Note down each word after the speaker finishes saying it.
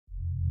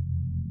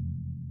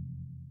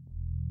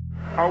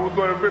I was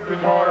gonna rip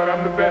it hard, I'm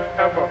the best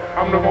ever.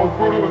 I'm the most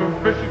brutal and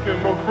vicious and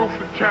most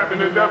ruthless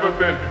champion there's ever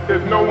been.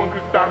 There's no one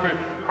can stop me.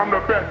 I'm the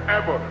best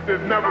ever.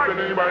 There's never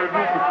been anybody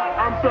ruthless.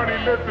 I'm Sonny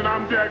Liston,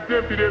 I'm Jack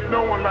Dempsey. There's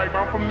no one like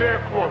me. I'm from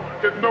their court.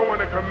 There's no one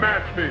that can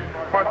match me.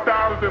 My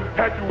style is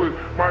impetuous.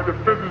 My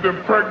defense is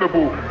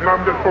impregnable. And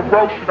I'm just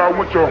ferocious. I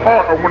want your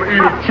heart. I want to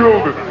eat your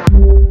children.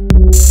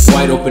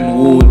 Wide open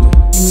wound,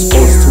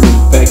 exposed to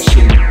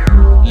infection.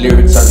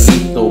 Lyrics are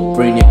lethal,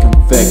 Brvinivk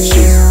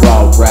infectious.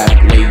 Raw rap,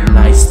 late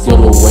night, still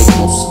awake,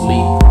 no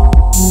sleep.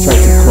 Try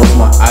to close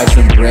my eyes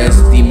and breast,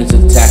 demons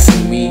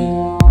attacking me.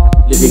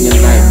 Living a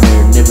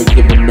nightmare, never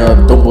giving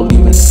up, don't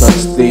believe in such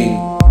thing.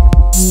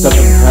 Stuck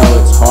in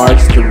hell, it's hard,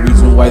 it's the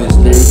reason why this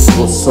lyrics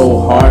go so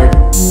hard.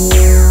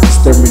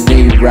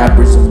 Exterminating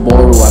rappers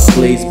immortal, I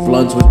blaze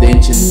blunts with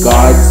ancient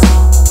gods.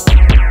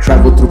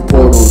 Travel through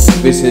portals,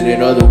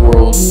 visited other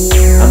worlds.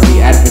 I'm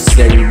the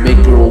adversary,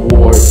 maker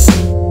award.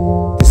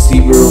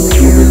 Deceiver of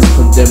humans,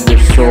 condemn their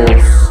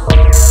souls.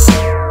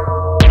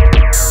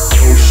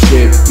 Oh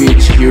shit,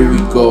 bitch, here we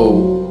go.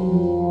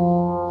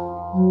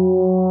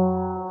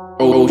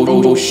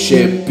 Oh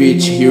shit,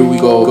 bitch, here we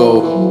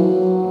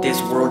go.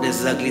 This world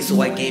is ugly,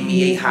 so I gave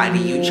me a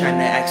hottie. You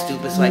tryna act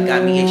stupid, so I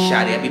got me a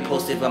shotty. I be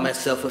posted by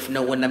myself with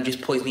no one, I'm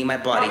just poisoning my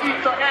body. I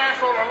eat your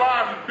asshole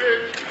alive,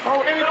 bitch.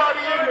 Oh, anybody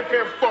in here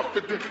can fuck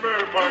with this man.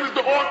 This is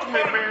the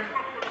ultimate, man.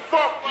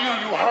 Fuck you,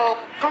 you hoe.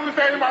 Come and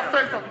say in my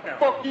face,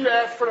 fuck you,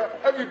 ass for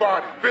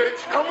everybody, bitch.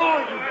 Come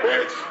on, you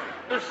bitch.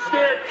 You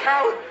scared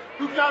coward.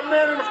 You're not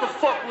man enough to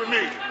fuck with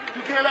me.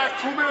 You can't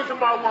last 2 minutes in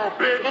my world,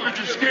 bitch. Look at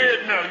you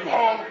scared now, you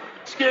hoe.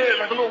 Scared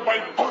like a little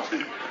white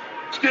pussy.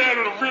 Scared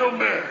of the real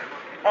man.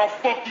 I'll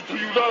fuck you till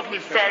you love me,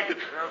 faggot.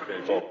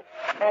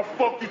 I'll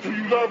fuck you till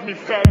you love me,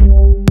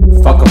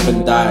 faggot. Fuck up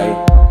and die.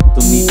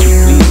 Don't need to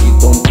please you,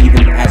 don't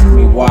even ask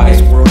me why.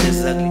 This world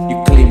is ugly.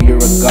 You claim you're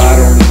a god,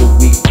 only the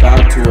weak bow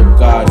to a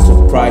god.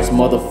 Surprise,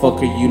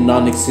 motherfucker, you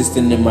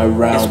non-existent in my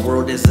round. This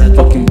world is ugly.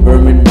 Fucking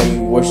Berman, why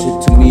you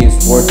worship to me is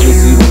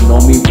worthless. You don't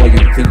know me, why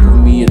you think of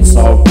me, it's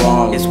all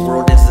wrong. This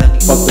world is ugly.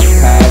 Fuck the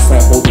past,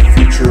 I hold the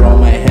future on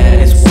my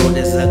hands. This world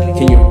is ugly.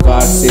 Can your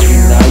God save you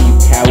now, you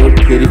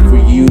coward? Pity for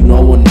you, no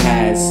one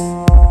has.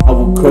 I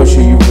will crush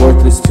you, you're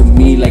worthless to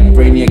me. Like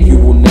Brvinivk, you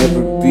will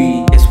never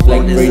be.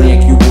 Like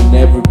Brvinivk, you will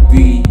never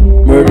be.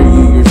 Murder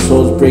you, your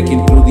soul's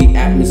breaking through the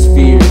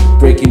atmosphere.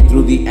 Breaking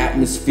through the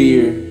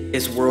atmosphere.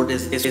 This world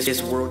is ugly.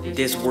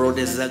 This world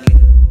is ugly.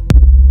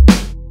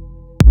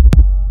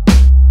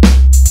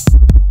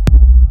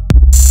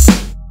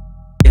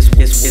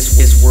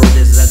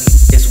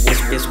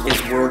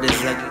 This world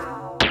is ugly.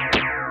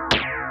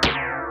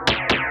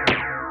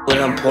 But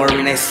I'm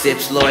pouring, I sip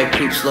slow, I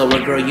creep slower.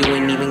 Girl, you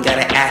ain't even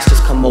gotta ask,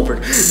 just come over.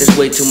 There's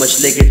way too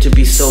much liquor to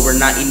be sober.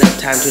 Not enough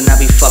time to not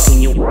be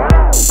fucking you.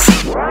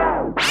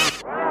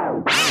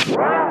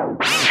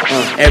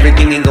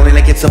 Everything ain't going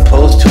like it's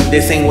supposed to.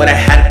 This ain't what I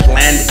had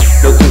planned.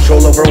 No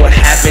control over what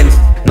happens.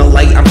 No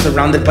light, I'm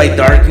surrounded by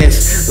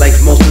darkness.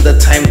 Life most of the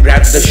time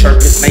grabs the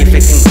sharpest knife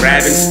it can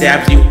grab and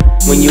stabs you.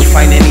 When you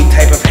find any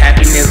type of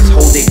happiness,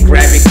 hold it,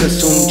 grab it,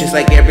 consume. Just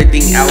like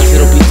everything else,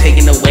 it'll be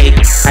taken away.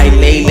 I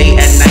lay late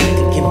at night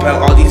thinking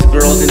about all these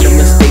girls and the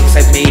mistakes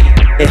I've made.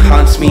 It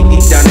haunts me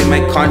deep down in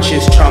my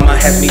conscious. Trauma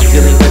has me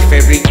dealing with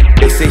every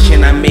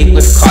decision I make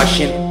with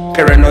caution.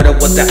 Paranoid of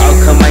what the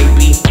outcome might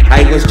be.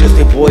 I was just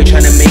a boy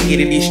trying to make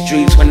it in these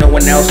streets when no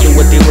one else knew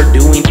what they were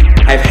doing.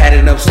 I've had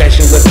an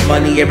obsession with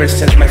money ever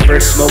since my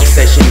first smoke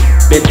session.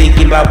 Been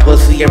thinking about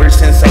pussy ever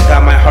since I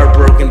got my heart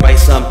broken by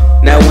some.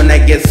 Now when I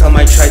get some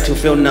I try to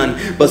feel none.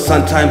 But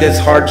sometimes it's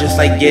hard, just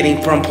like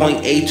getting from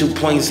point A to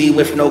point Z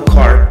with no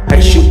car. I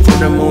shoot for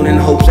the moon in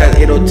hopes that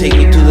it'll take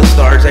me to the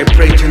stars. I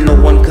pray to no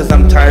one cause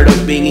I'm tired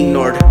of being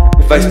ignored.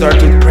 If I start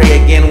to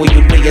pray again, will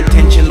you pay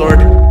attention, Lord?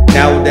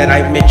 Now that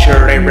I've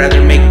matured, I'd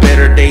rather make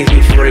better days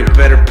before a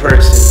better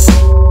person.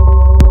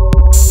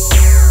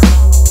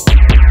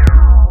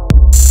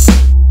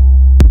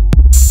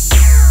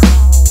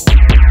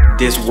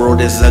 This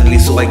world is ugly,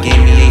 so I gave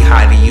me a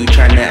hottie. You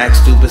tryna act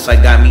stupid, so I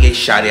got me a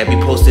shotty. I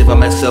be posted by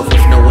myself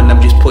with no one,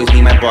 I'm just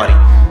poisoning my body.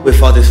 With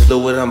all this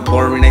fluid I'm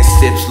pouring, I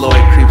sip slow,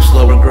 I creep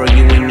slower. Girl,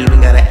 you ain't even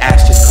gotta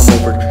ask, just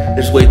come over.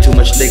 There's way too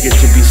much liquor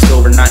to be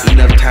sober. Not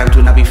enough time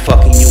to not be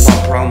fucking you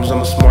on problems. I'm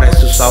a smart ass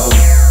to solve them.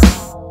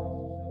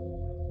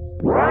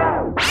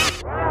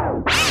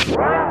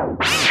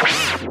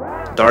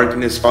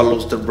 Darkness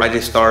follows the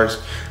brightest stars.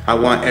 I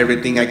want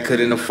everything I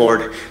couldn't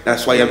afford.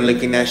 That's why I'm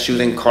looking at shoes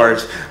and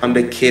cars. I'm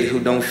the kid who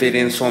don't fit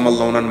in, so I'm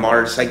alone on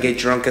Mars. I get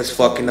drunk as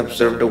fuck and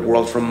observe the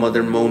world from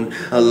Mother Moon.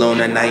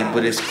 Alone at night,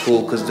 but it's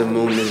cool cause the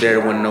moon is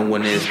there when no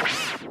one is.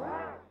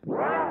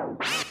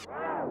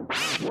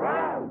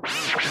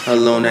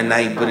 Alone at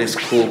night, but it's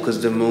cool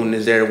cause the moon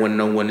is there when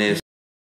no one is.